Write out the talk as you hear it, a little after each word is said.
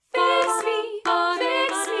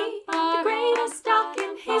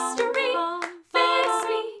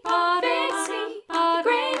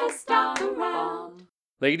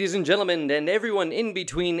Ladies and gentlemen, and everyone in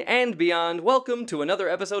between and beyond, welcome to another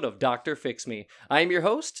episode of Dr. Fix Me. I am your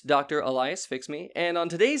host, Dr. Elias Fix Me, and on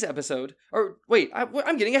today's episode,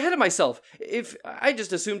 I'm getting ahead of myself. If I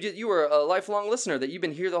just assumed you were a lifelong listener, that you've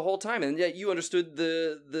been here the whole time, and yet you understood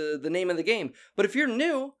the name of the game. But if you're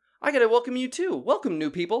new, I gotta welcome you too. Welcome,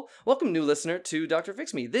 new people. Welcome, new listener, to Dr.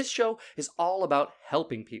 Fix Me. This show is all about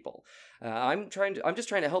helping people. I'm just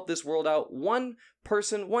trying to help this world out one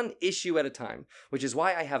person, one issue at a time, which is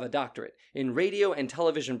why I have a doctorate in radio and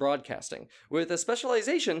television broadcasting, with a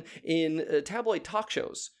specialization in tabloid talk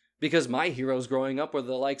shows. Because my heroes growing up were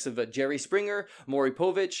the likes of Jerry Springer, Maury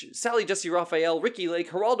Povich, Sally Jesse Raphael, Ricky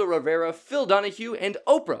Lake, Geraldo Rivera, Phil Donahue, and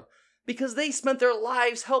Oprah. Because they spent their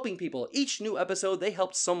lives helping people. Each new episode, they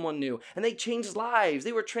helped someone new, and they changed lives.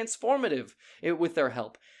 They were transformative with their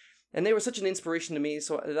help. And they were such an inspiration to me,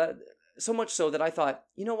 so much so that I thought,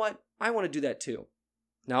 you know what? I want to do that too.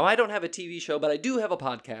 Now, I don't have a TV show, but I do have a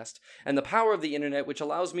podcast, and the power of the internet, which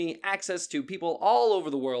allows me access to people all over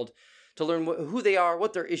the world to learn who they are,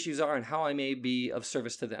 what their issues are, and how I may be of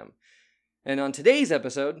service to them. And on today's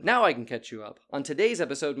episode, now I can catch you up. On today's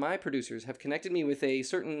episode, my producers have connected me with a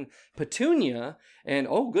certain Petunia, and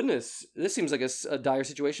oh goodness, this seems like a dire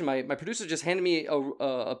situation. My producer just handed me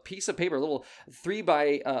a piece of paper, a little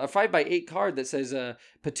 5x8 card that says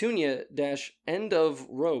Petunia end of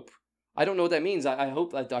rope. I don't know what that means. I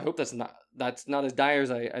hope that's not as dire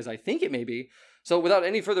as I think it may be. So without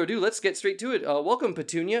any further ado, let's get straight to it. Welcome,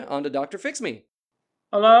 Petunia, onto Dr. Fix Me.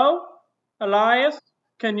 Hello, Elias.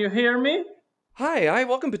 Can you hear me? Hi,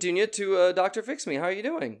 welcome Petunia to Dr. Fix Me. How are you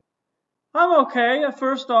doing? I'm okay.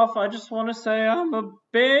 First off, I just want to say I'm a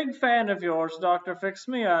big fan of yours, Dr. Fix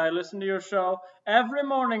Me. I listen to your show every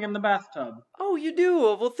morning in the bathtub. Oh, you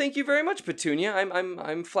do? Well, thank you very much, Petunia.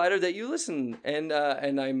 I'm flattered that you listen, I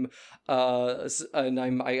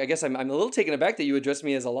guess I'm a little taken aback that you addressed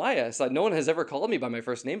me as Elias. No one has ever called me by my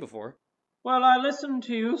first name before. Well, I listen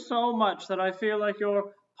to you so much that I feel like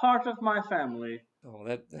you're part of my family. Oh,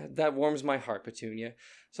 that warms my heart, Petunia.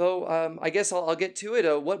 So, I guess I'll get to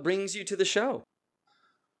it. What brings you to the show?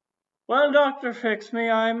 Well, Dr. Fix Me,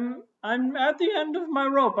 I'm at the end of my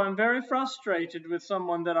rope. I'm very frustrated with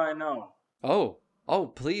someone that I know. Oh,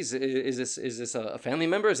 please. Is this a family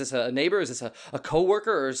member? Is this a neighbor? Is this a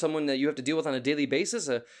coworker or someone that you have to deal with on a daily basis?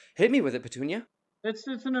 Hit me with it, Petunia. It's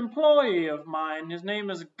an employee of mine. His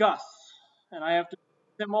name is Gus, and I have to deal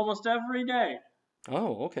with him almost every day.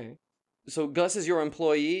 Oh, okay. So Gus is your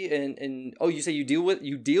employee, and you say you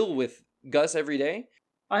deal with Gus every day?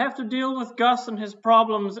 I have to deal with Gus and his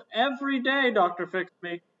problems every day, Dr. Fix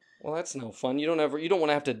Me. Well, that's no fun. You don't want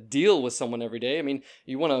to have to deal with someone every day. I mean,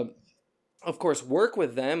 you want to, of course, work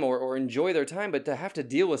with them or enjoy their time, but to have to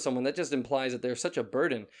deal with someone, that just implies that they're such a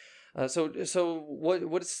burden. So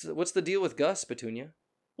what's the deal with Gus, Petunia?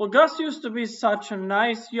 Well, Gus used to be such a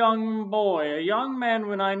nice young boy, a young man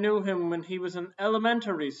when I knew him when he was in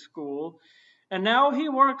elementary school, and now he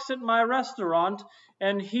works at my restaurant,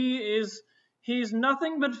 and he's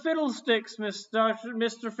nothing but fiddlesticks,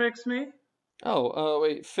 Mr. Fix Me.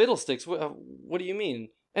 Wait, fiddlesticks? What do you mean?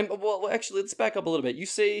 And well, actually, let's back up a little bit. You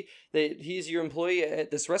say that he's your employee at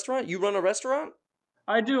this restaurant? You run a restaurant?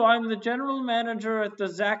 I do. I'm the general manager at the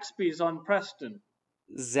Zaxby's on Preston.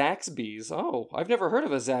 Zaxby's? Oh, I've never heard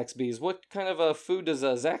of a Zaxby's. What kind of a food does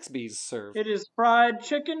a Zaxby's serve? It is fried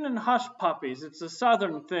chicken and hush puppies. It's a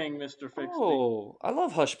southern thing, Mr. Fix Me. Oh, I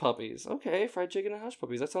love hush puppies. Okay, fried chicken and hush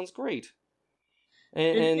puppies. That sounds great.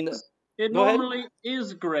 It normally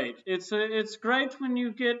is great. It's great when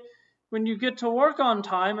you get to work on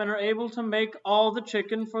time and are able to make all the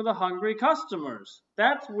chicken for the hungry customers.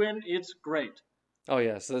 That's when it's great. Oh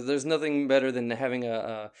yes, there's nothing better than having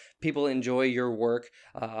people enjoy your work.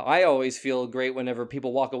 I always feel great whenever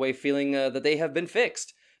people walk away feeling that they have been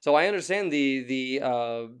fixed. So I understand the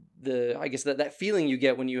I guess that feeling you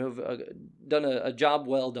get when you have done a job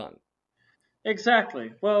well done.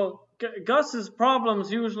 Exactly. Well, Gus's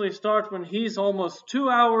problems usually start when he's almost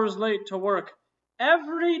 2 hours late to work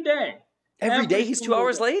every day. Every day he's 2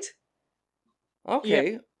 hours late?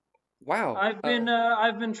 Okay. Yeah. Wow.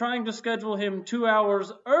 I've been trying to schedule him 2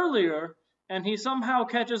 hours earlier, and he somehow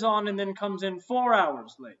catches on and then comes in 4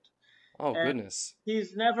 hours late. Oh, goodness.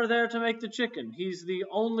 He's never there to make the chicken. He's the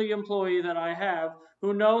only employee that I have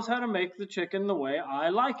who knows how to make the chicken the way I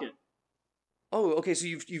like it. Oh, okay, so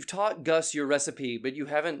you've taught Gus your recipe, but you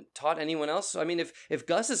haven't taught anyone else? I mean, if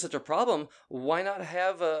Gus is such a problem, why not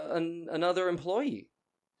have another employee?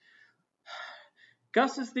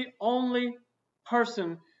 Gus is the only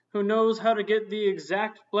person who knows how to get the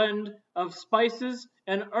exact blend of spices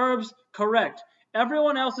and herbs correct.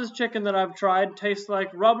 Everyone else's chicken that I've tried tastes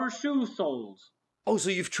like rubber shoe soles. Oh, so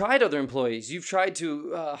you've tried other employees. You've tried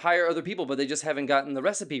to hire other people, but they just haven't gotten the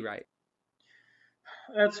recipe right.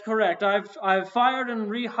 That's correct. I've fired and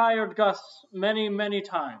rehired Gus many, many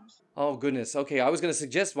times. Oh goodness. Okay, I was going to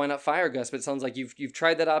suggest why not fire Gus, but it sounds like you've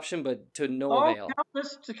tried that option, but to no Oh, avail.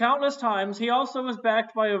 countless times. He also is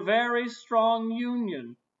backed by a very strong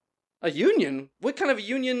union. A union? What kind of a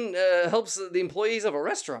union helps the employees of a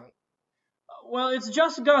restaurant? Well, it's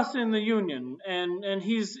just Gus in the union, and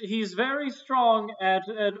he's very strong at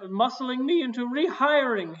muscling me into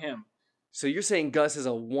rehiring him. So you're saying Gus is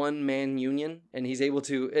a one-man union, and he's able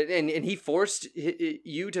to, and he forced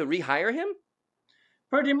you to rehire him?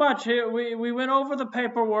 Pretty much. We went over the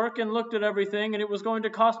paperwork and looked at everything, and it was going to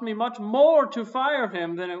cost me much more to fire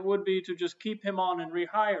him than it would be to just keep him on and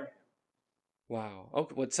rehire him. Wow.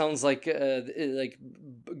 Okay. What sounds like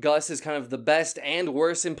Gus is kind of the best and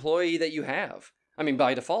worst employee that you have. I mean,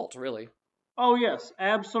 by default, really. Oh yes,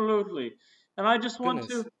 absolutely. And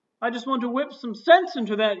Goodness. I just want to whip some sense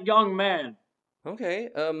into that young man. Okay.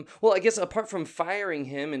 Well, I guess apart from firing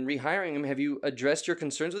him and rehiring him, have you addressed your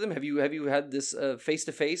concerns with him? Have you had this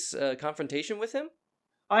face-to-face confrontation with him?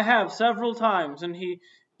 I have several times, and he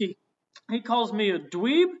calls me a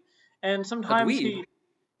dweeb, and A sometimes dweeb.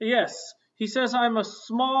 yes, he says I'm a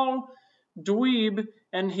small dweeb,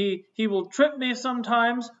 and he will trip me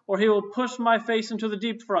sometimes, or he will push my face into the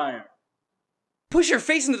deep fryer. Push your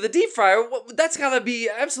face into the deep fryer? That's gotta be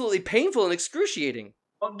absolutely painful and excruciating.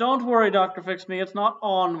 Oh, don't worry, Dr. Fix-Me, it's not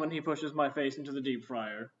on when he pushes my face into the deep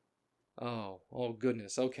fryer. Oh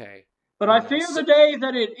goodness. Okay. But I fear So the day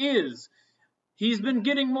that it is. He's been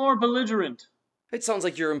getting more belligerent. it sounds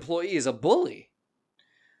like your employee is a bully.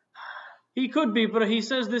 He could be, but he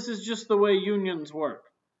says this is just the way unions work.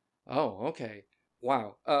 Oh, okay.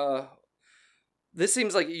 Wow. This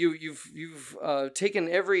seems like you've taken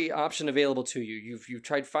every option available to you. You've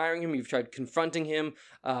tried firing him, you've tried confronting him,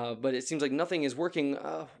 but it seems like nothing is working.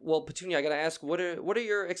 Well, Petunia, I gotta ask, what are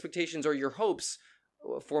your expectations or your hopes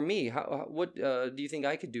for me? What do you think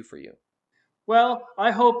I could do for you? Well,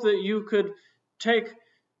 I hope that you could take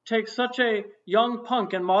such a young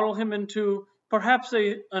punk and model him into perhaps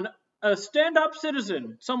a stand-up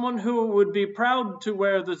citizen, someone who would be proud to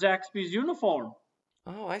wear the Zaxby's uniform.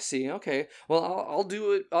 Oh, I see. Okay. Well, I'll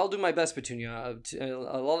do it. I'll do my best, Petunia. A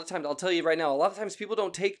lot of times, I'll tell you right now. A lot of times, people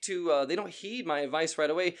don't take to. They don't heed my advice right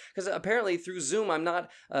away because apparently through Zoom, I'm not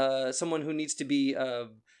someone who needs to be.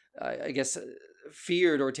 I guess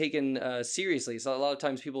feared or taken seriously. So a lot of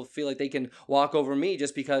times, people feel like they can walk over me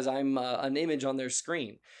just because I'm an image on their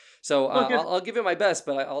screen. So Look, I'll give it my best,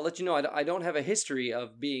 but I'll let you know I don't have a history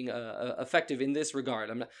of being effective in this regard.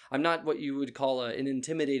 I'm not what you would call an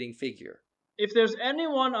intimidating figure. if there's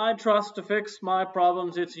anyone I trust to fix my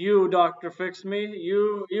problems, it's you, Dr. Fix-Me.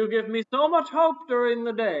 You give me so much hope during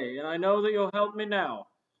the day, and I know that you'll help me now.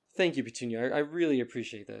 Thank you, Petunia. I really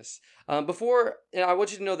appreciate this. Before, I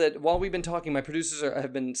want you to know that while we've been talking, my producers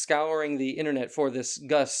have been scouring the internet for this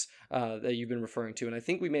Gus that you've been referring to, and I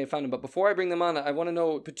think we may have found him. But before I bring them on, I want to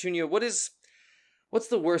know, Petunia, what's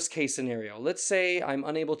the worst case scenario? Let's say I'm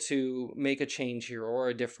unable to make a change here or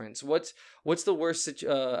a difference. What's the worst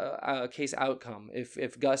case outcome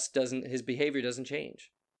if Gus doesn't his behavior doesn't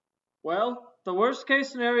change? Well, the worst case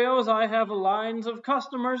scenario is I have lines of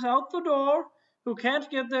customers out the door who can't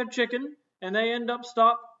get their chicken, and they end up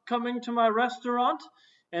stop coming to my restaurant,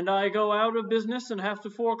 and I go out of business and have to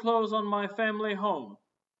foreclose on my family home.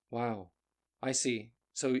 Wow, I see.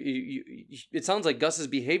 So it sounds like Gus's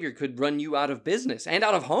behavior could run you out of business and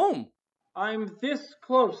out of home. I'm this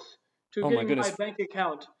close to Oh my getting my goodness. bank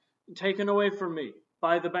account taken away from me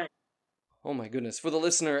by the bank. Oh my goodness. For the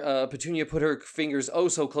listener, Petunia put her fingers oh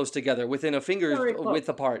so close together, within a finger's Very close. width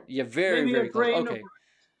apart. Yeah, very, Maybe a very close. grain Okay. of.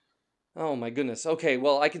 Oh my goodness. Okay,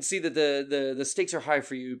 well, I can see that the stakes are high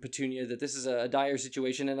for you, Petunia. That this is a dire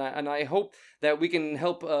situation, and I hope that we can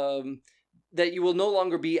help. That you will no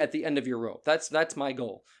longer be at the end of your rope. That's my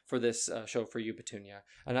goal for this show for you, Petunia.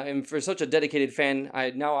 And I am for such a dedicated fan.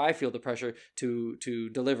 I feel the pressure to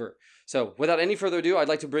deliver. So without any further ado, I'd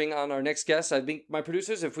like to bring on our next guest. I think my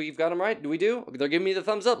producers, if we've got them right, do we do? They're giving me the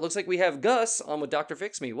thumbs up. Looks like we have Gus on with Dr.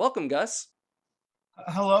 Fix Me. Welcome, Gus.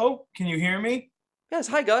 Hello, can you hear me? Yes,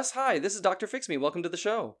 hi Gus. Hi, this is Dr. Fix Me. Welcome to the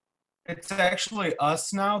show. It's actually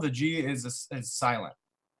us now. The G is silent.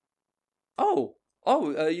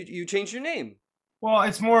 You changed your name. Well,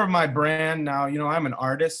 it's more of my brand now. You know, I'm an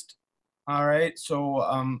artist. All right,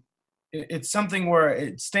 so it's something where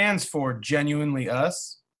it stands for genuinely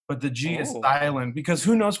us, but the G is Oh, silent because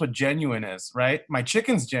who knows what genuine is, right? My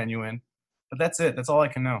chicken's genuine, but that's it. That's all I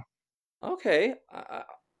can know. okay.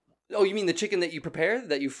 Oh, you mean the chicken that you prepare,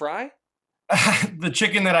 that you fry? The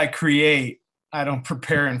chicken that I create, I don't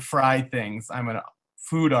prepare and fry things. I'm a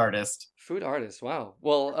food artist. Food artist. Wow.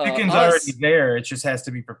 Well, Chicken's already us. there. It just has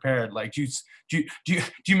to be prepared. Like, do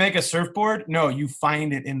you make a surfboard? No, you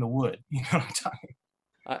find it in the wood. You know what I'm talking.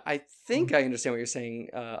 I think I understand what you're saying,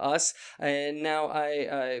 us. And now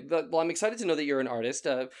well, I'm excited to know that you're an artist.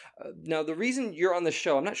 Now, the reason you're on the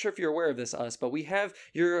show, I'm not sure if you're aware of this, us, but we have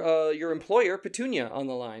your employer, Petunia, on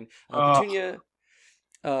the line. Oh, Petunia,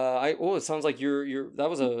 it sounds like that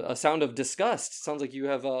was a sound of disgust. Sounds like you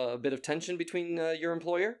have a bit of tension between your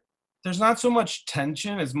employer. there's not so much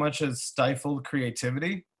tension as much as stifled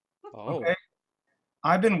creativity. Okay. Oh,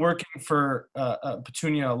 I've been working for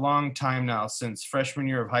Petunia a long time now, since freshman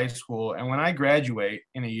year of high school. And when I graduate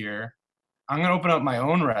in a year, I'm going to open up my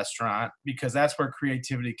own restaurant because that's where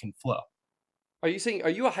creativity can flow. are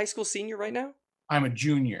you a high school senior right now? I'm a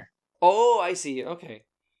junior. Oh, I see. Okay.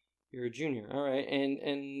 You're a junior. All right.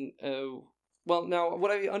 Well, now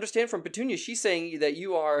what I understand from Petunia, she's saying that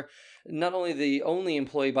you are not only the only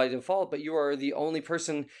employee by default, but you are the only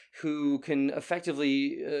person who can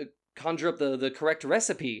effectively conjure up the correct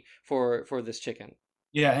recipe for this chicken.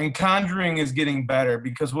 Yeah, and conjuring is getting better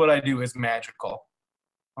because what I do is magical.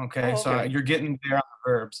 Okay, Oh, so okay. you're getting there on the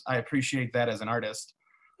verbs. I appreciate that as an artist.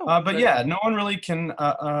 Oh, But yeah, no one really can,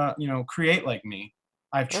 create like me.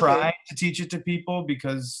 I've okay. tried to teach it to people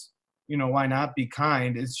because, why not be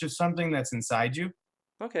kind? It's just something that's inside you.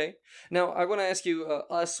 Okay. Now, I want to ask you,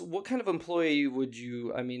 us, what kind of employee would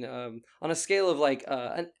you, on a scale of like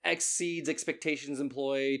an exceeds expectations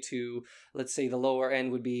employee to, let's say, the lower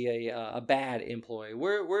end would be a bad employee.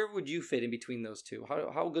 Where would you fit in between those two?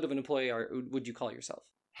 How good of an employee would you call yourself?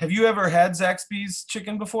 Have you ever had Zaxby's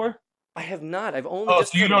chicken before? I have not. I've only Oh,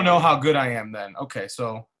 just so you heard don't about know it. how good I am then. Okay,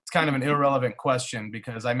 so it's kind of an irrelevant question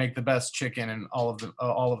because I make the best chicken in all of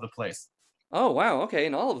the place. Oh wow, okay,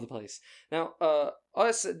 in all of the place. Now,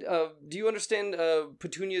 us, do you understand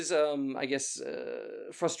Petunia's, I guess,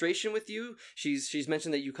 frustration with you? She's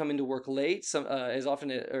mentioned that you come into work late, as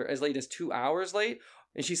often or as late as 2 hours late,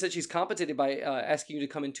 and she said she's compensated by asking you to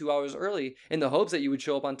come in 2 hours early in the hopes that you would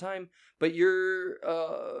show up on time, but you're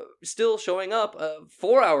still showing up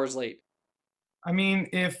 4 hours late. I mean,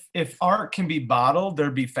 if art can be bottled,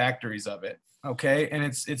 there'd be factories of it. Okay, and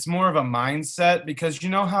it's more of a mindset because you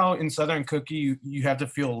know how in Southern Cookie you have to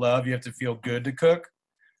feel love, you have to feel good to cook.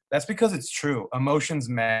 That's because it's true. Emotions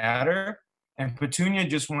matter, and Petunia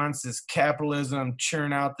just wants this capitalism,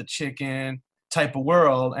 churn out the chicken type of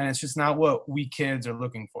world, and it's just not what we kids are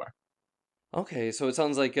looking for. Okay, so it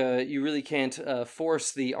sounds like you really can't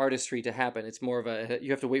force the artistry to happen. It's more of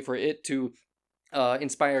you have to wait for it to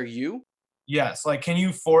inspire you. Yes, like can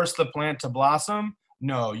you force the plant to blossom?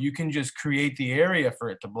 No, you can just create the area for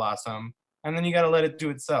it to blossom, and then you got to let it do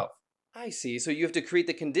itself. I see. So you have to create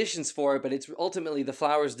the conditions for it, but it's ultimately the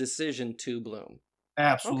flower's decision to bloom.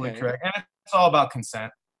 Absolutely Okay. correct. And it's all about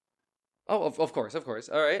consent. Oh, of course, of course.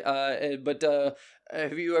 All right. But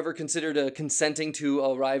have you ever considered consenting to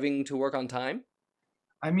arriving to work on time?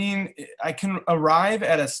 I mean, I can arrive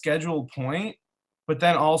at a scheduled point, but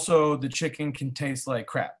then also the chicken can taste like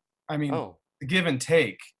crap. I mean, Oh, the give and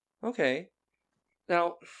take. okay.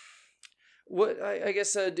 Now, what I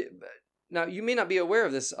guess now you may not be aware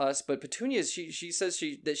of this, us, but Petunia, she says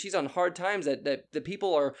that she's on hard times, that the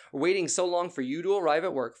people are waiting so long for you to arrive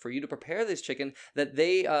at work, for you to prepare this chicken, that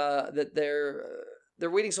they're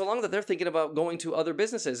waiting so long that they're thinking about going to other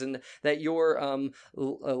businesses, and that your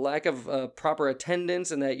lack of proper attendance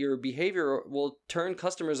and that your behavior will turn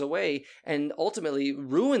customers away and ultimately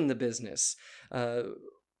ruin the business. Uh,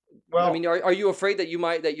 I Well, mean, are you afraid that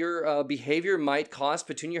your behavior might cost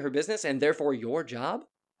Petunia her business and therefore your job?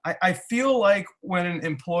 I feel like when an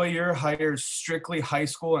employer hires strictly high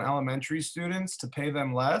school and elementary students to pay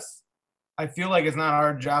them less, I feel like it's not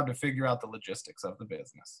our job to figure out the logistics of the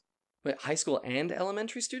business. Wait, high school and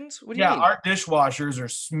elementary students? What do you Yeah, mean? our dishwashers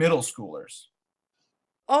are middle schoolers.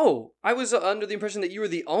 Oh, I was under the impression that you were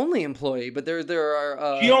the only employee, but there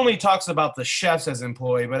are She only talks about the chefs as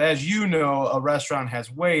employee, but as you know, a restaurant has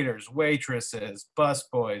waiters, waitresses,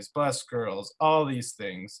 busboys, bus girls, all these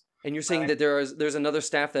things. and you're saying that there's another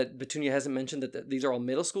staff that Petunia hasn't mentioned that these are all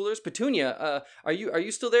middle schoolers. Petunia, are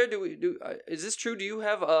you still there? Is this true? Do you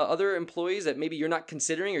have other employees that maybe you're not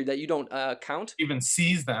considering or that you don't count? Even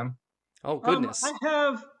sees them. Oh Um, goodness. I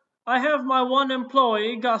have I have my one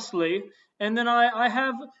employee, Gusly, and then I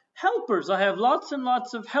have helpers. I have lots and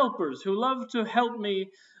lots of helpers who love to help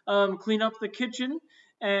me clean up the kitchen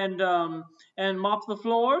and mop the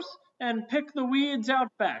floors and pick the weeds out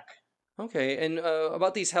back. Okay, and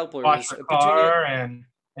about these Wash helpers, her Petunia, car and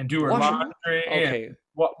do her wash. laundry and Okay,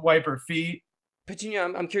 wipe her feet. Petunia,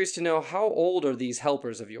 I'm curious to know, how old are these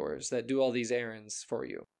helpers of yours that do all these errands for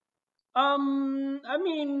you? I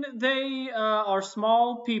mean, they are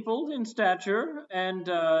small people in stature, and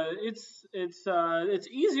it's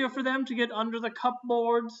easier for them to get under the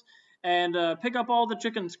cupboards and pick up all the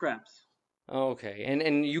chicken scraps. Okay,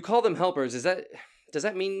 and you call them helpers. Does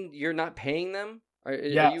that mean you're not paying them? Are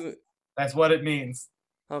Yes, you that's what it means.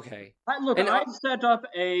 okay? Look, And I set up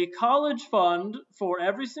a college fund for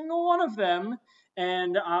every single one of them,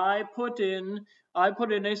 and I put in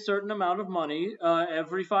a certain amount of money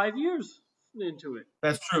every 5 years into it.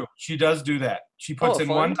 That's true. She does do that. She oh, puts a in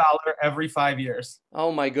fund? $1 every 5 years.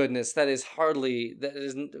 Oh my goodness, that is hardly that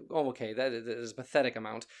isn't oh okay, that is a pathetic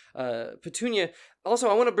amount. Petunia, also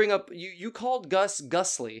I want to bring up you called Gus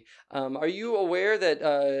Gusley. Are you aware that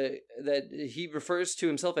that he refers to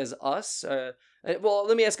himself as us? Well,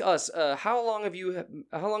 let me ask us. How long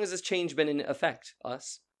has this change been in effect?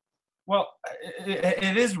 Us? Well,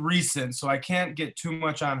 it is recent, so I can't get too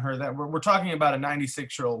much on her. That we're talking about a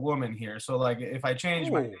 96-year-old woman here. So like, if I change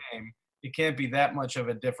my Oh. name, it can't be that much of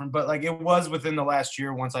a difference. But like, it was within the last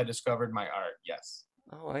year once I discovered my art. Yes,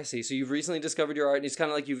 Oh, I see. So you've recently discovered your art, and it's kind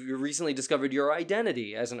of like you've recently discovered your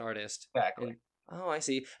identity as an artist. exactly. And oh, I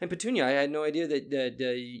see. And Petunia, I had no idea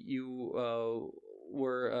that you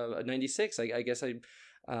were 96. I guess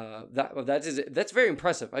that's very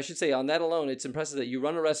impressive. I should say on that alone, it's impressive that you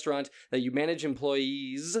run a restaurant, that you manage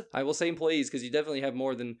employees. I will say employees because you definitely have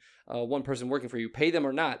more than one person working for you. Pay them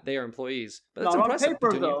or not, they are employees. But that's Not on impressive, paper,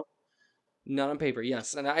 Petunia. though. Not on paper,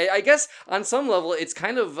 yes. And I guess on some level, it's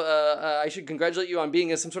kind of, I should congratulate you on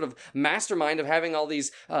being some sort of mastermind of having all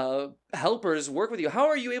these helpers work with you. How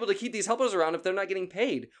are you able to keep these helpers around if they're not getting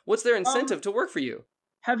paid? What's their incentive to work for you?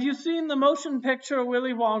 Have you seen the motion picture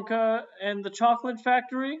Willy Wonka and the Chocolate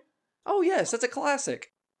Factory? Oh, yes, that's a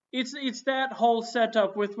classic. It's that whole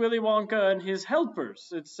setup with Willy Wonka and his helpers.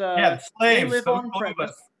 It's Yeah, the they slaves, live the on Oompa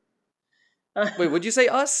premise. Loompas. Wait, would you say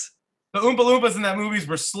us? The Oompa Loompas in that movies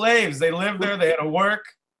were slaves. They lived there. They had to work.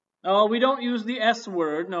 Oh, we don't use the S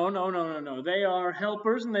word. No, no, no, no, no. They are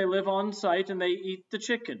helpers and they live on site and they eat the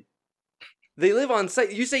chicken. They live on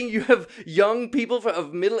site. You saying you have young people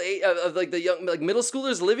of middle age, of like the young, like middle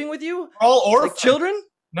schoolers living with you? We're all orphans. Like children?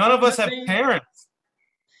 None of us have They- parents.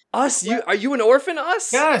 Us? Are you an orphan?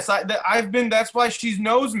 Us? Yes, I've been. That's why she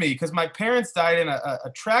knows me, because my parents died in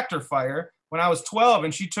a tractor fire when I was 12,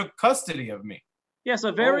 and she took custody of me. Yes,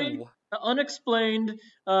 a very Oh. unexplained,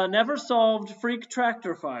 never solved freak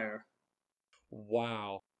tractor fire.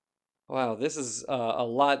 Wow. Wow, this is a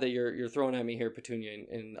lot that you're throwing at me here, Petunia,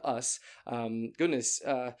 and us. Goodness.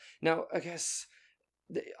 Now, I guess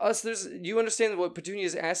us. Do you understand what Petunia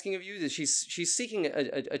is asking of you? That she's seeking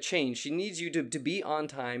a change. She needs you to be on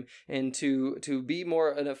time and to be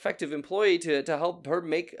more an effective employee to help her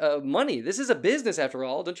make money. This is a business after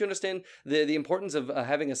all. Don't you understand the importance of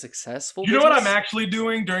having a successful? You know what I'm business? actually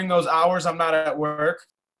doing during those hours I'm not at work?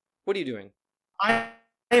 What are you doing? I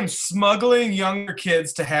am smuggling younger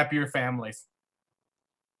kids to happier families.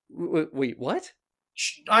 Wait, what?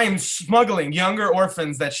 I am smuggling younger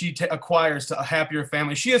orphans that she acquires to a happier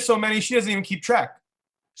family. She has so many, she doesn't even keep track.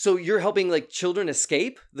 So you're helping like children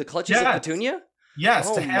escape the clutches of Yes. Petunia? Yes,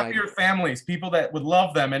 Oh to my- happier families, people that would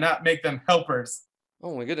love them and not make them helpers.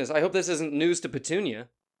 Oh my goodness! I hope this isn't news to Petunia.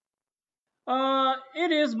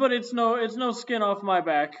 It is, but it's no skin off my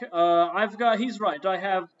back. He's right. I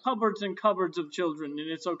have cupboards and cupboards of children, and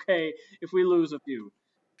it's okay if we lose a few.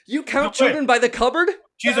 You count No way. children by the cupboard?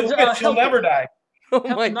 She's a Uh, witch, she'll helper. never die.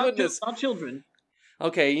 Oh my Not goodness! not children.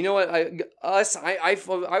 Okay, you know what?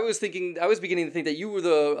 I was thinking, I was beginning to think that you were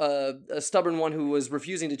the stubborn one who was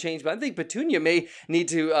refusing to change, but I think Petunia may need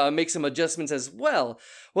to make some adjustments as well.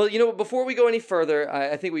 Well, you know, before we go any further,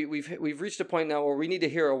 I think we've reached a point now where we need to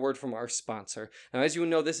hear a word from our sponsor. Now, as you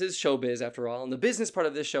know, this is showbiz after all, and the business part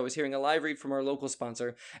of this show is hearing a live read from our local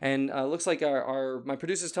sponsor. And looks like my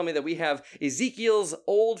producers tell me that we have Ezekiel's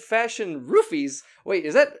Old Fashioned Roofies.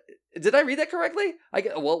 Wait, did I read that correctly?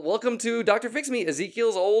 Well, welcome to Dr. Fix Me,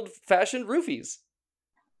 Ezekiel's Old Fashioned Roofies.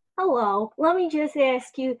 Hello, let me just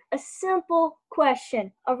ask you a simple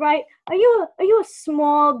question, all right? Are you a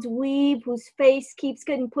small dweeb whose face keeps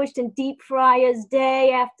getting pushed in deep fryers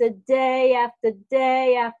day after day after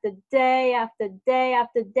day after day after day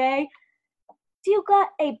after day? Do you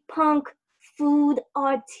got a punk food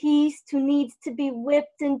artiste who needs to be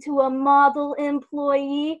whipped into a model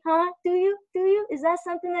employee, huh? Do you? Is that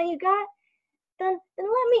something that you got? Then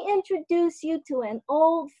let me introduce you to an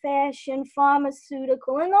old-fashioned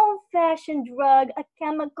pharmaceutical, an old-fashioned drug, a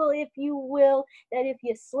chemical, if you will, that if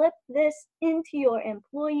you slip this into your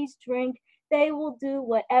employee's drink, they will do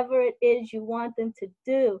whatever it is you want them to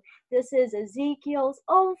do. This is Ezekiel's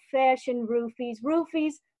old-fashioned roofies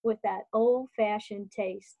with that old-fashioned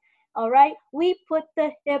taste. All right, we put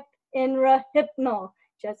the hip in hypno.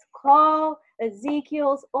 Just call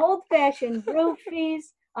Ezekiel's old-fashioned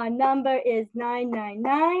roofies. Our number is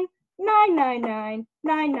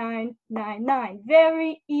 999-999-9999.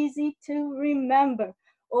 Very easy to remember.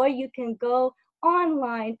 Or you can go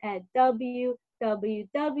online at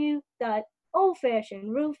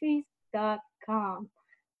www.oldfashionedroofies.com.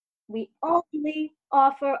 We only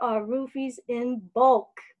offer our roofies in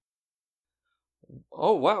bulk.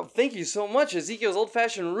 Oh, wow. Thank you so much, Ezekiel's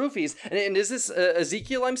Old-Fashioned Roofies. And is this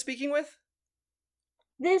Ezekiel I'm speaking with?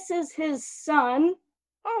 This is his son.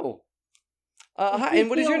 Oh. Hi, and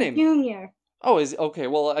what is your name? Junior. Oh, okay.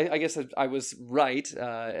 Well, I guess I was right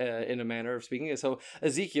in a manner of speaking. So,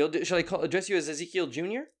 Ezekiel, should I address you as Ezekiel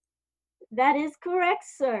Jr.? That is correct,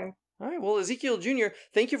 sir. All right. Well, Ezekiel Jr.,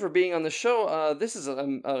 thank you for being on the show. This is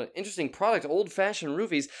an interesting product, old-fashioned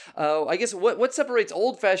roofies. I guess what separates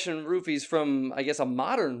old-fashioned roofies from, I guess, a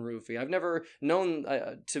modern roofie? I've never known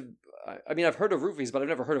I've heard of roofies, but I've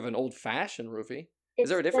never heard of an old-fashioned roofie. Is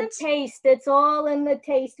there a difference? The taste. It's all in the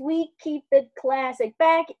taste. We keep it classic.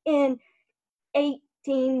 Back in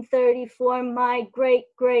 1834, my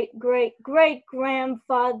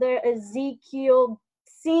great-great-great-great-grandfather, Ezekiel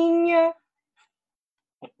Sr.,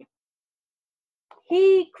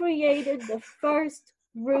 he created the first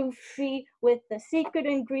roofie with the secret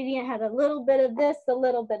ingredient, had a little bit of this, a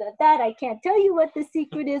little bit of that. I can't tell you what the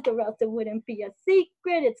secret is or else it wouldn't be a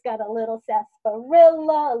secret. It's got a little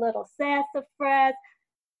sarsaparilla, a little sassafras.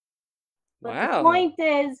 But Wow. The point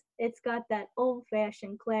is, it's got that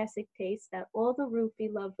old-fashioned classic taste that all the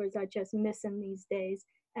roofie lovers are just missing these days.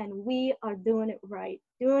 And we are doing it right.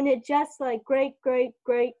 Doing it just like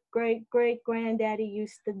great-great-great-great-great-granddaddy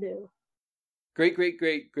used to do.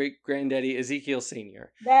 Great-great-great-great-granddaddy Ezekiel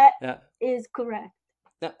Sr. That is correct.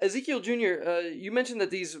 Now, Ezekiel Jr., you mentioned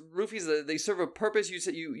that these roofies, they serve a purpose. You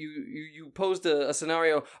said you posed a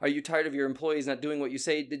scenario. Are you tired of your employees not doing what you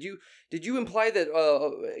say? Did you imply that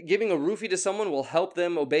giving a roofie to someone will help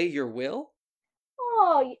them obey your will?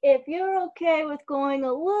 Oh, if you're okay with going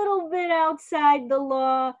a little bit outside the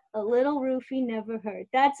law, a little roofie never hurt.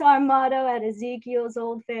 That's our motto at Ezekiel's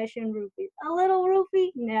Old-Fashioned Roofies. A little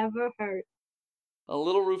roofie never hurt. A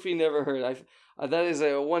little roofie never hurt. That is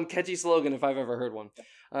one catchy slogan if I've ever heard one.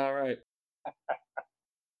 All right.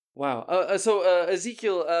 Wow. So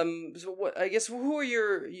Ezekiel, so what? I guess who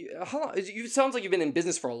are how long? You sounds like you've been in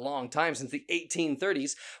business for a long time, since the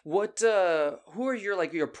 1830s. What? Who are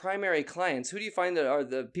your primary clients? Who do you find that are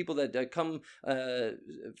the people that come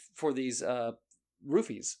for these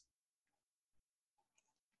roofies?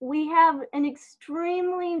 We have an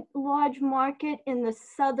extremely large market in the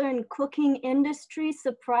southern cooking industry,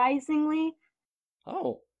 surprisingly.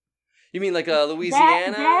 Oh, you mean like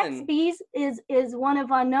Louisiana? Zaxby's is one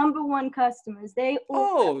of our number one customers. They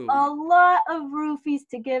order a lot of roofies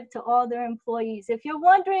to give to all their employees. If you're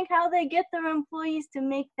wondering how they get their employees to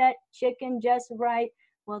make that chicken just right,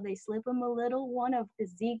 well, they slip them a little one of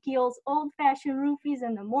Ezekiel's old-fashioned roofies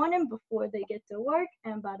in the morning before they get to work,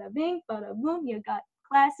 and bada bing, bada boom, you got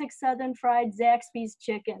classic southern fried Zaxby's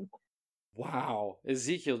chicken. Wow,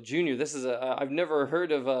 Ezekiel Jr. This is I've never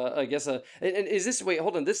heard of and is this, wait,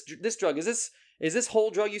 hold on, this drug, is this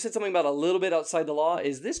whole drug, you said something about a little bit outside the law,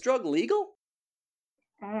 is this drug legal?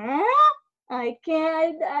 I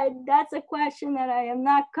can't, that's a question that I am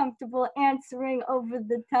not comfortable answering over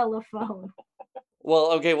the telephone.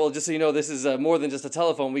 Well, okay. Well, just so you know, this is more than just a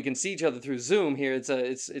telephone. We can see each other through Zoom here. It's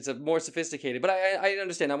a more sophisticated. But I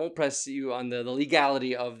understand. I won't press you on the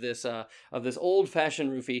legality of this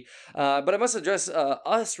old-fashioned roofie. But I must address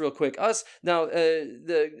us real quick. Us now.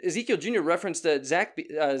 The Ezekiel Jr. referenced that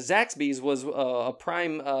Zaxby's was a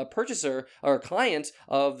prime purchaser or client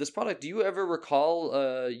of this product. Do you ever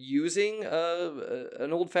recall using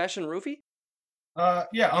an old-fashioned roofie?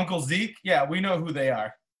 Yeah, Uncle Zeke. Yeah, we know who they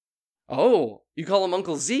are. Oh, you call him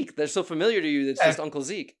Uncle Zeke. They're so familiar to you that it's just Uncle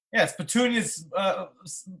Zeke. Yeah, it's Petunia's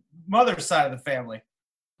mother's side of the family.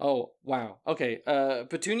 Oh, wow. Okay.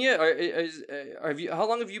 Petunia, how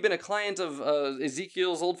long have you been a client of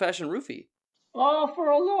Ezekiel's old-fashioned roofie? Oh, for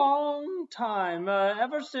a long time.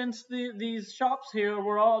 Ever since these shops here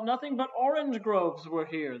were all nothing but orange groves were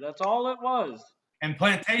here. That's all it was. And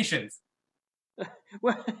plantations.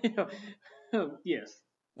 Well, yes.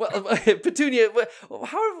 Well, Petunia,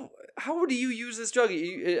 how do you use this drug?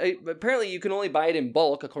 Apparently, you can only buy it in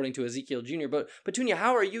bulk, according to Ezekiel Jr. But Petunia,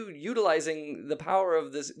 how are you utilizing the power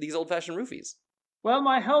of these old-fashioned roofies? Well,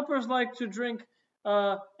 my helpers like to drink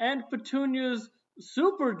Aunt Petunia's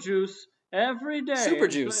super juice every day. Super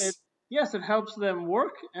And so juice. yes, it helps them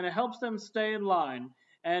work and it helps them stay in line.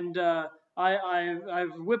 And I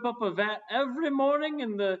whip up a vat every morning,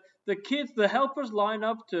 and the kids, the helpers, line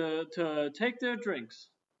up to take their drinks.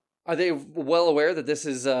 Are they well aware that this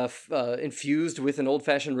is infused with an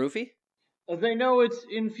old-fashioned roofie? They know it's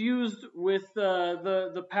infused with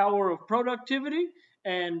the power of productivity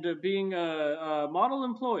and being a model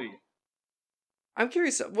employee. I'm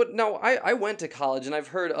curious. What? No, I went to college and I've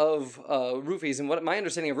heard of roofies, and what my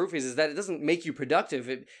understanding of roofies is that it doesn't make you productive.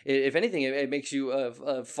 If anything, it makes you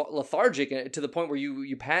lethargic to the point where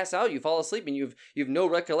you pass out, you fall asleep, and you've no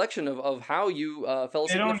recollection of how you fell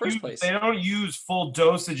asleep in the first place. They don't use full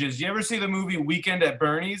dosages. You ever see the movie Weekend at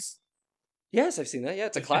Bernie's? Yes, I've seen that. Yeah,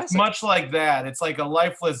 it's a It's classic. much like that. It's like a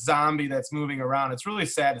lifeless zombie that's moving around. It's really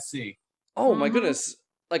sad to see. Oh my Mhm. goodness!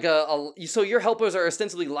 Like so your helpers are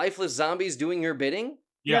ostensibly lifeless zombies doing your bidding?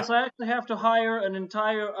 Yeah. Yes, I actually have to hire an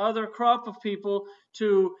entire other crop of people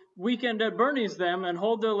to Weekend at Bernie's them and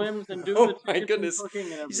hold their limbs and do Oh the my chicken goodness!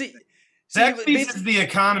 cooking and You see, everything. Zaxby's is the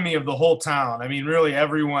economy of the whole town. I mean, really,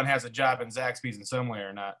 everyone has a job in Zaxby's in some way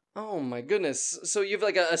or not. oh my goodness! So you have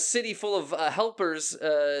like a city full of helpers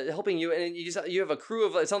helping you, and you have a crew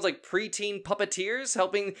of it sounds like preteen puppeteers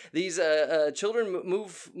helping these children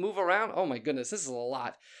move around. Oh my goodness, this is a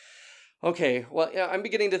lot. Okay, well, yeah, I'm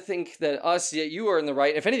beginning to think that you are in the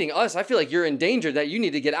right. If anything, I feel like you're in danger. That you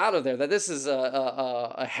need to get out of there. That this is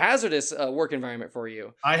a hazardous work environment for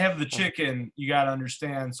you. I have the chicken, you got to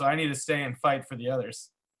understand, so I need to stay and fight for the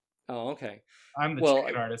others. Oh, okay. I'm the Well,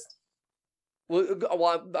 chicken artist.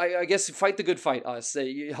 Well, I guess fight the good fight, us.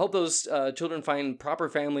 You help those children find proper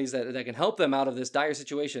families that can help them out of this dire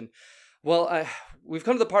situation. Well, we've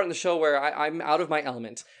come to the part in the show where I'm out of my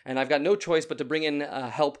element, and I've got no choice but to bring in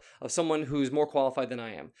help of someone who's more qualified than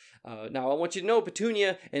I am. Now, I want you to know,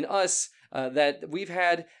 Petunia and us, that we've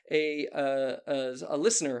had a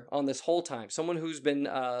listener on this whole time, someone who's been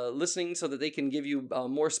listening so that they can give you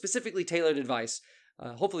more specifically tailored advice,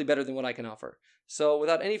 hopefully better than what I can offer. So,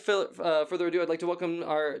 without any further ado, I'd like to welcome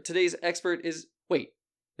our today's expert. Wait,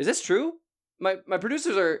 is this true? My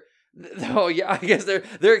producers are. Oh yeah, I guess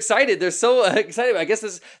they're excited. They're so excited. I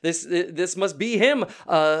guess this must be him.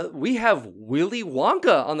 We have Willy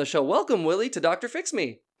Wonka on the show. Welcome, Willy, to Dr. Fix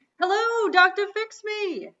Me. Hello, Dr. Fix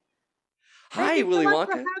Me. Hi, Thank you Willy so much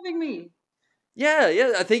Wonka. for having me.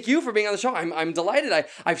 Yeah. Thank you for being on the show. I'm delighted.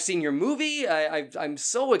 I've seen your movie. I'm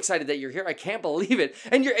so excited that you're here. I can't believe it.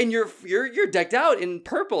 And you're decked out in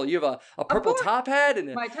purple. You have a purple course. top hat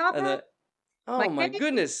and My top hat, oh my my cape.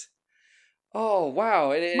 goodness. Oh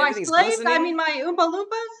wow. And my everything's slaves, glistening. my Oompa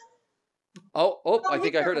Loompas. Oh, I Oh,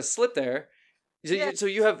 think I heard yeah. a slip there. So, Yeah. so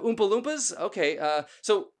you have Oompa Loompas? Okay.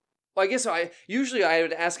 So I guess I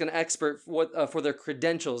would ask an expert for their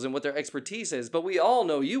credentials and what their expertise is, but we all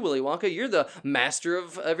know you, Willy Wonka. You're the master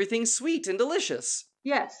of everything sweet and delicious.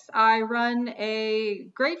 Yes, I run a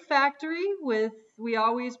great factory we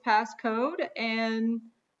always pass code, and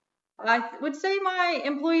I would say my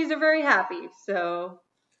employees are very happy. So,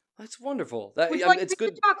 That's wonderful. would you like It's a piece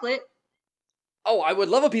good. of chocolate? Oh, I would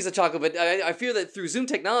love a piece of chocolate, but I fear that through Zoom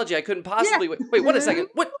technology, I couldn't possibly. Yeah. Wait, what a second.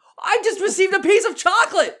 What? I just received a piece of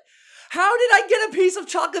chocolate. How did I get a piece of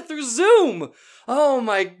chocolate through Zoom? Oh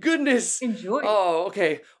my goodness. Enjoy. Oh,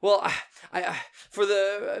 okay. Well, I for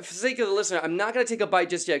the sake of the listener, I'm not gonna take a bite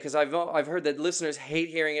just yet because I've heard that listeners hate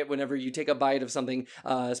hearing it whenever you take a bite of something,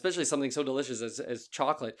 especially something so delicious as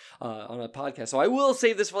chocolate on a podcast. So I will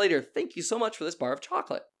save this for later. Thank you so much for this bar of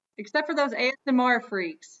chocolate. Except for those ASMR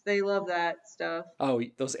freaks, they love that stuff. Oh,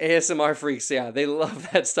 those ASMR freaks, yeah, they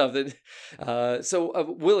love that stuff.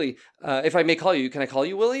 So, Willy, if I may call you, can I call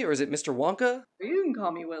you Willy, or is it Mr. Wonka? You can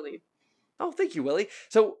call me Willy. Oh, thank you, Willy.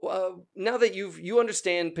 So, now that you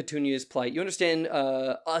understand Petunia's plight, you understand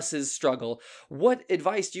us's struggle, what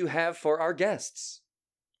advice do you have for our guests?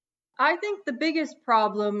 I think the biggest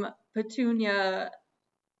problem Petunia,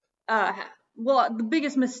 the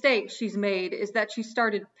biggest mistake she's made is that she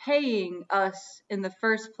started paying us in the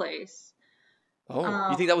first place.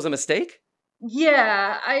 Oh, you think that was a mistake?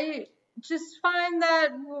 Yeah, I just find that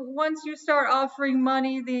once you start offering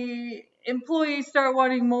money, the employees start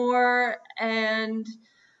wanting more, and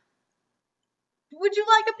would you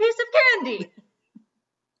like a piece of candy?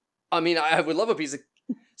 I mean, I would love a piece of...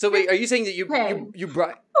 So, wait, are you saying that you brought...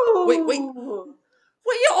 Wait. Ooh.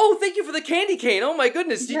 Wait, yeah, oh, thank you for the candy cane. Oh my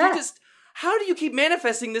goodness. Did Yeah. you just... How do you keep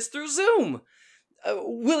manifesting this through Zoom?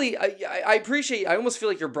 Willy, I appreciate... I almost feel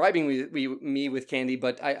like you're bribing me with candy,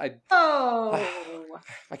 but I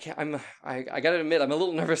I gotta admit, I'm a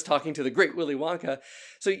little nervous talking to the great Willy Wonka.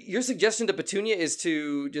 So your suggestion to Petunia is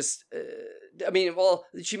to just, well,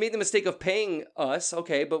 she made the mistake of paying us,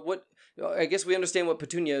 okay, but what, I guess we understand what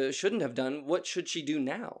Petunia shouldn't have done. What should she do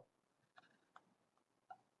now?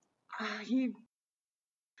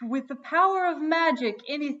 With the power of magic,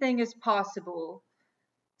 anything is possible.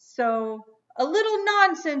 So, a little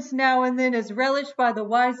nonsense now and then is relished by the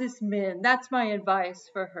wisest men. That's my advice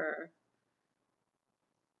for her.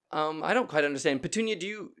 I don't quite understand. Petunia,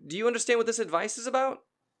 do you understand what this advice is about?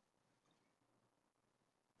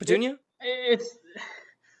 Petunia? It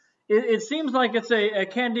seems like it's a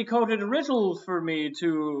candy-coated riddle for me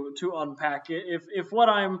to unpack. If what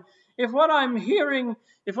I'm hearing,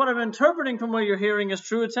 if what I'm interpreting from what you're hearing is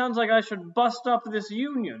true, it sounds like I should bust up this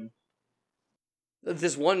union.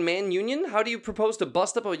 This one-man union? How do you propose to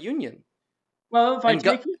bust up a union? Well, if I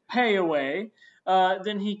take his pay away,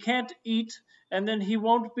 then he can't eat, and then he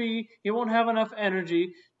won't have enough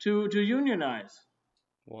energy to unionize.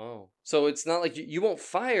 Wow. So it's not like you won't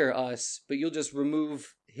fire us, but you'll just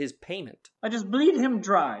remove his payment. I just bleed him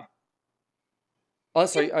dry. Oh,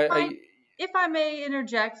 sorry. If I may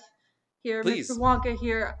interject here, please. Mr. Wonka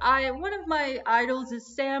here, one of my idols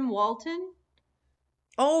is Sam Walton.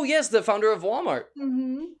 Oh, yes, the founder of Walmart.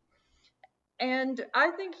 Mm-hmm. And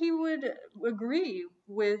I think he would agree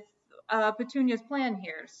with Petunia's plan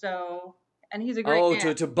here. So, and he's a great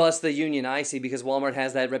man. To bust the union, I see, because Walmart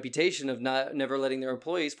has that reputation of never letting their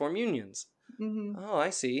employees form unions. Mm-hmm. Oh, I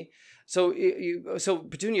see. So,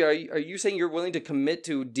 Petunia, are you saying you're willing to commit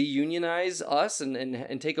to deunionize us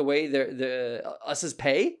and take away us's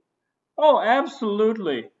pay? Oh,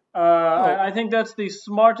 absolutely. I think that's the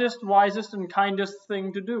smartest, wisest, and kindest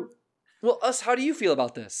thing to do. Well, how do you feel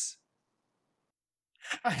about this?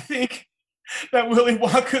 I think that Willy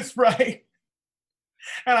Wonka's right.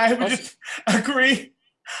 And I would just agree.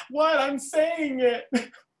 What? I'm saying it.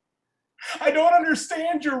 I don't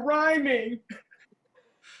understand your rhyming.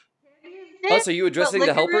 Oh, so you addressing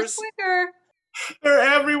the helpers? They're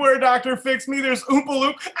everywhere, Dr. Fix Me. There's Oompa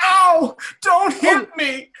Loompa. Ow! Don't hit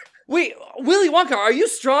me! Wait, Willy Wonka, are you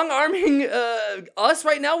strong-arming us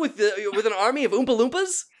right now with an army of Oompa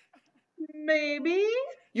Loompas? Maybe.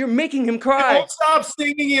 You're making him cry. Don't stop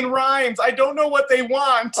singing in rhymes. I don't know what they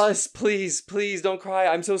want. Us, please don't cry.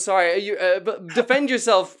 I'm so sorry. Defend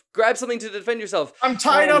yourself. Grab something to defend yourself. I'm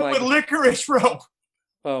tied up with licorice rope.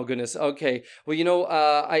 Oh goodness. Okay. Well,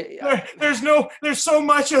 there's so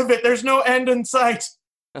much of it. There's no end in sight.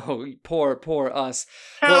 Oh, poor us.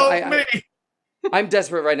 Help me. I'm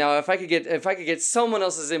desperate right now. If I could get someone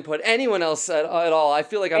else's input, anyone else at all, I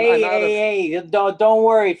feel like I'm out of. Hey! Don't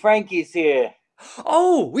worry, Frankie's here.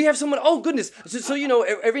 Oh, we have someone. Oh goodness! So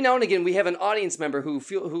every now and again we have an audience member who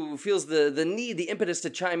feels the need, the impetus to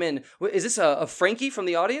chime in. Is this a Frankie from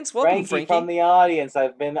the audience? Welcome, Frankie. From the audience.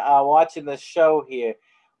 I've been watching the show here.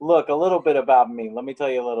 Look, a little bit about me. Let me tell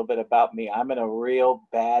you a little bit about me. I'm in a real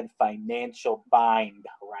bad financial bind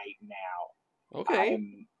right now. Okay.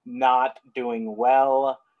 I'm not doing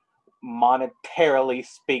well, monetarily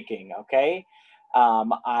speaking. Okay.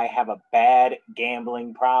 I have a bad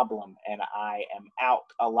gambling problem and I am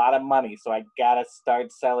out a lot of money. So I gotta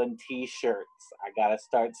start selling t-shirts. I gotta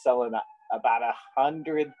start selling about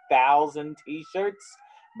 100,000 t-shirts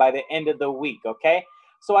by the end of the week. Okay.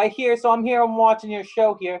 So I'm here, I'm watching your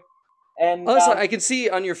show here. And sorry, I can see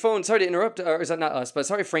on your phone, sorry to interrupt, or is that not us, but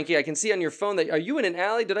sorry, Frankie, I can see on your phone that, are you in an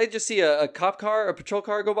alley? Did I just see a cop car, a patrol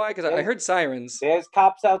car go by? Because I heard sirens. There's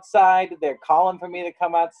cops outside, they're calling for me to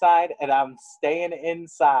come outside, and I'm staying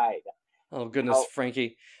inside. Oh, goodness,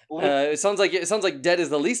 Frankie. It sounds like debt is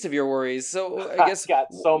the least of your worries, so I guess... I've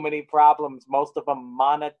got so many problems, most of them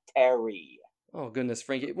monetary. Oh, goodness,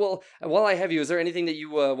 Frankie. Well, while I have you, is there anything that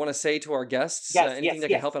you want to say to our guests? Anything that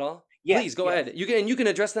can help at all? Yes, please, go ahead. You can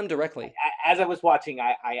address them directly. As I was watching,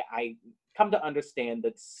 I come to understand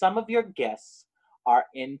that some of your guests are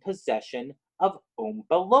in possession of Oompa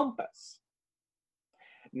Loompas.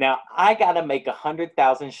 Now, I got to make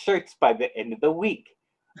 100,000 shirts by the end of the week.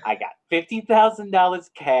 I got $50,000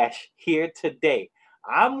 cash here today.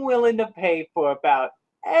 I'm willing to pay for about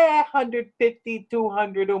 150,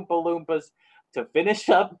 200 Oompa Loompas to finish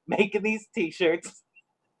up making these t-shirts.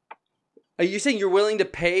 Are you saying you're willing to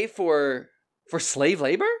pay for slave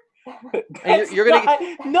labor? You're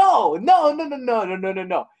gonna No.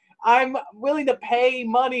 I'm willing to pay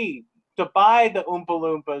money to buy the Oompa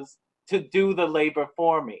Loompas to do the labor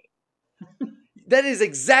for me. That is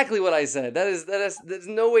exactly what I said. There's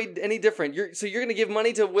no way any different. You're gonna give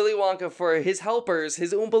money to Willy Wonka for his helpers,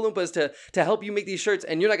 his Oompa Loompas to help you make these shirts,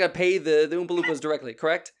 and you're not gonna pay the Oompa Loompas directly,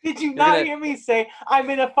 correct? Did you not hear me say I'm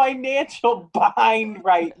in a financial bind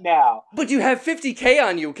right now? But you have $50K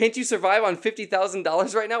on you. Can't you survive on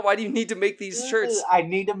 $50,000 right now? Why do you need to make these shirts? I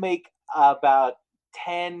need to make about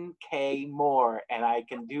 $10K more, and I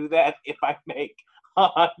can do that if I make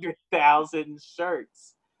 100,000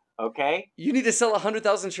 shirts. Okay. You need to sell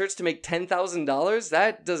 100,000 shirts to make $10,000.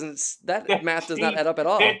 That math does not add up at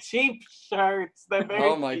all. They're cheap shirts. They're very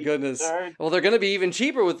oh my cheap goodness. shirts. Well, they're going to be even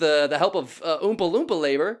cheaper with the help of Oompa Loompa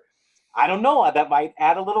labor. I don't know. That might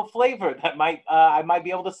add a little flavor. That might I might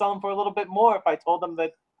be able to sell them for a little bit more if I told them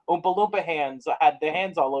that Oompa Loompa hands had their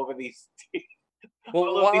hands all over these.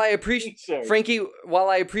 Well, while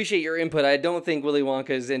I appreciate your input, I don't think Willy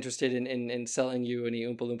Wonka is interested in selling you any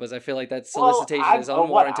Oompa Loompas. I feel like that solicitation is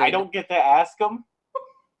unwarranted. I don't get to ask him?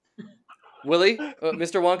 Willy,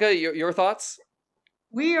 Mr. Wonka, your thoughts?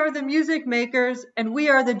 We are the music makers, and we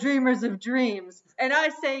are the dreamers of dreams. And I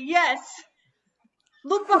say yes.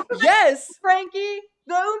 Look behind yes, Frankie.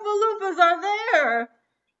 The Oompa Loompas are there.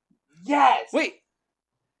 Yes. Wait,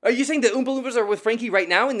 are you saying the Oompa Loompas are with Frankie right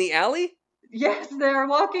now in the alley? Yes, they're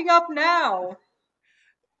walking up now.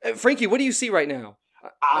 Frankie, what do you see right now?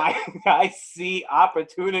 I see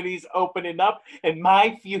opportunities opening up in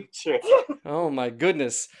my future. Oh my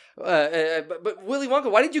goodness. But Willy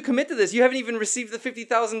Wonka, why did you commit to this? You haven't even received the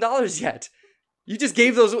 $50,000 yet. You just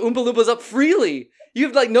gave those Oompa Loompas up freely.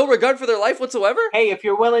 You have no regard for their life whatsoever? Hey, if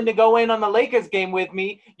you're willing to go in on the Lakers game with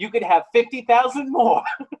me, you could have 50,000 more.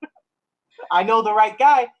 I know the right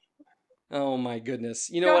guy. Oh my goodness.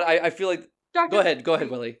 You know what? I feel like... Doctor, Go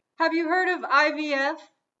ahead, Willy. Have you heard of IVF?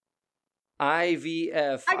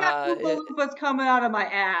 IVF. I got Oompa Loompas coming out of my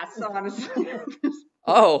ass, honestly.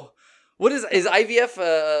 Oh. What is IVF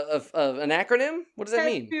an acronym? What does that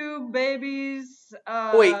mean? Test tube babies.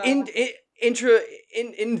 Wait, in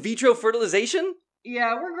vitro fertilization?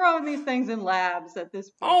 Yeah, we're growing these things in labs at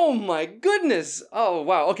this point. Oh my goodness! Oh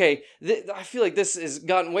wow. Okay, I feel like this has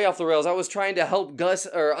gotten way off the rails. I was trying to help us.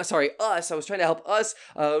 I was trying to help us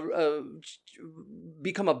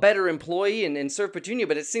become a better employee and serve Petunia,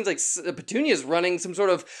 but it seems like Petunia's running some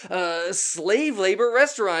sort of slave labor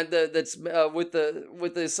restaurant that's with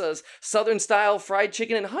this Southern style fried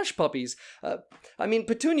chicken and hush puppies. I mean,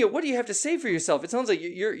 Petunia, what do you have to say for yourself? It sounds like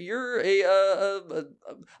you're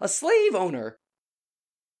a slave owner.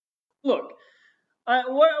 Look, one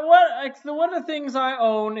of the things I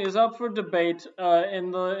own is up for debate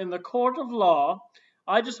in the court of law.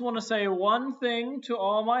 I just want to say one thing to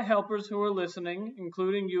all my helpers who are listening,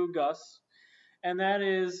 including you, Gus, and that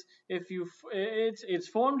is it's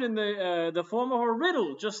formed in the form of a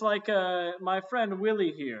riddle, just like my friend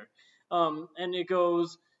Willy here, and it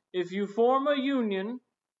goes: if you form a union,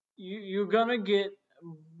 you're gonna get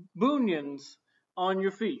bunions on your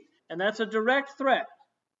feet, and that's a direct threat.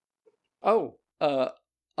 Oh,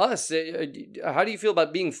 us? How do you feel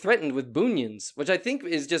about being threatened with bunions? Which I think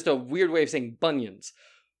is just a weird way of saying bunions.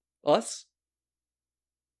 Us?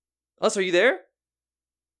 Us, are you there?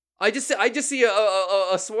 I just see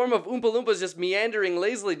a swarm of Oompa Loompas just meandering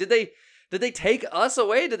lazily. Did they take us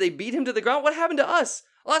away? Did they beat him to the ground? What happened to us?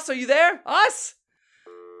 Us, are you there? Us?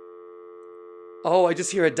 Oh, I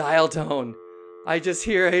just hear a dial tone. I just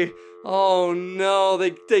hear oh no,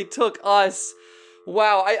 they took us.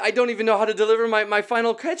 Wow, I don't even know how to deliver my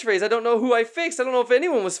final catchphrase. I don't know who I fixed. I don't know if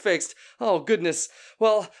anyone was fixed. Oh, goodness.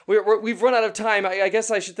 Well, we've run out of time. I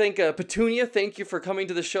guess I should thank Petunia. Thank you for coming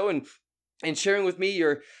to the show and sharing with me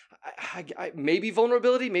your maybe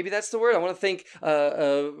vulnerability. Maybe that's the word. I want to thank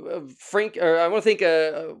Frankie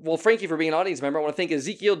for being an audience member. I want to thank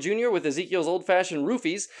Ezekiel Jr. with Ezekiel's old-fashioned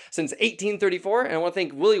roofies since 1834. And I want to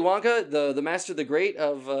thank Willy Wonka, the master, the great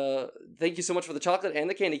of... thank you so much for the chocolate and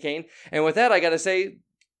the candy cane. And with that, I gotta say,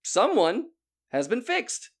 someone has been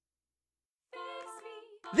fixed.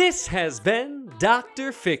 This has been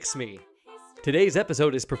Dr. Fix Me. Today's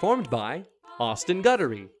episode is performed by Austin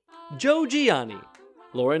Guttery, Joe Gianni,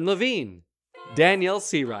 Lauren Levine, Danielle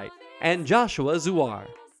Seawright, and Joshua Zuar.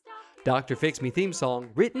 Dr. Fix Me theme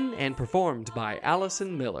song written and performed by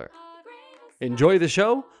Allison Miller. Enjoy the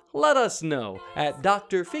show? Let us know at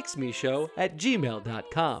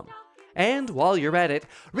drfixmeshow@gmail.com. And while you're at it,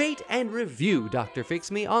 rate and review Dr.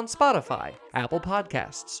 Fix Me on Spotify, Apple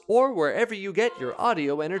Podcasts, or wherever you get your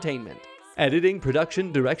audio entertainment. Editing,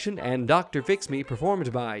 production, direction, and Dr. Fix Me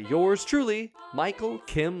performed by yours truly, Michael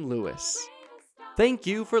Kim Lewis. Thank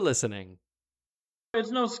you for listening.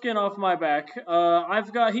 It's no skin off my back.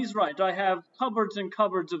 He's right. I have cupboards and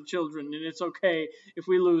cupboards of children, and it's okay if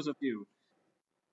we lose a few.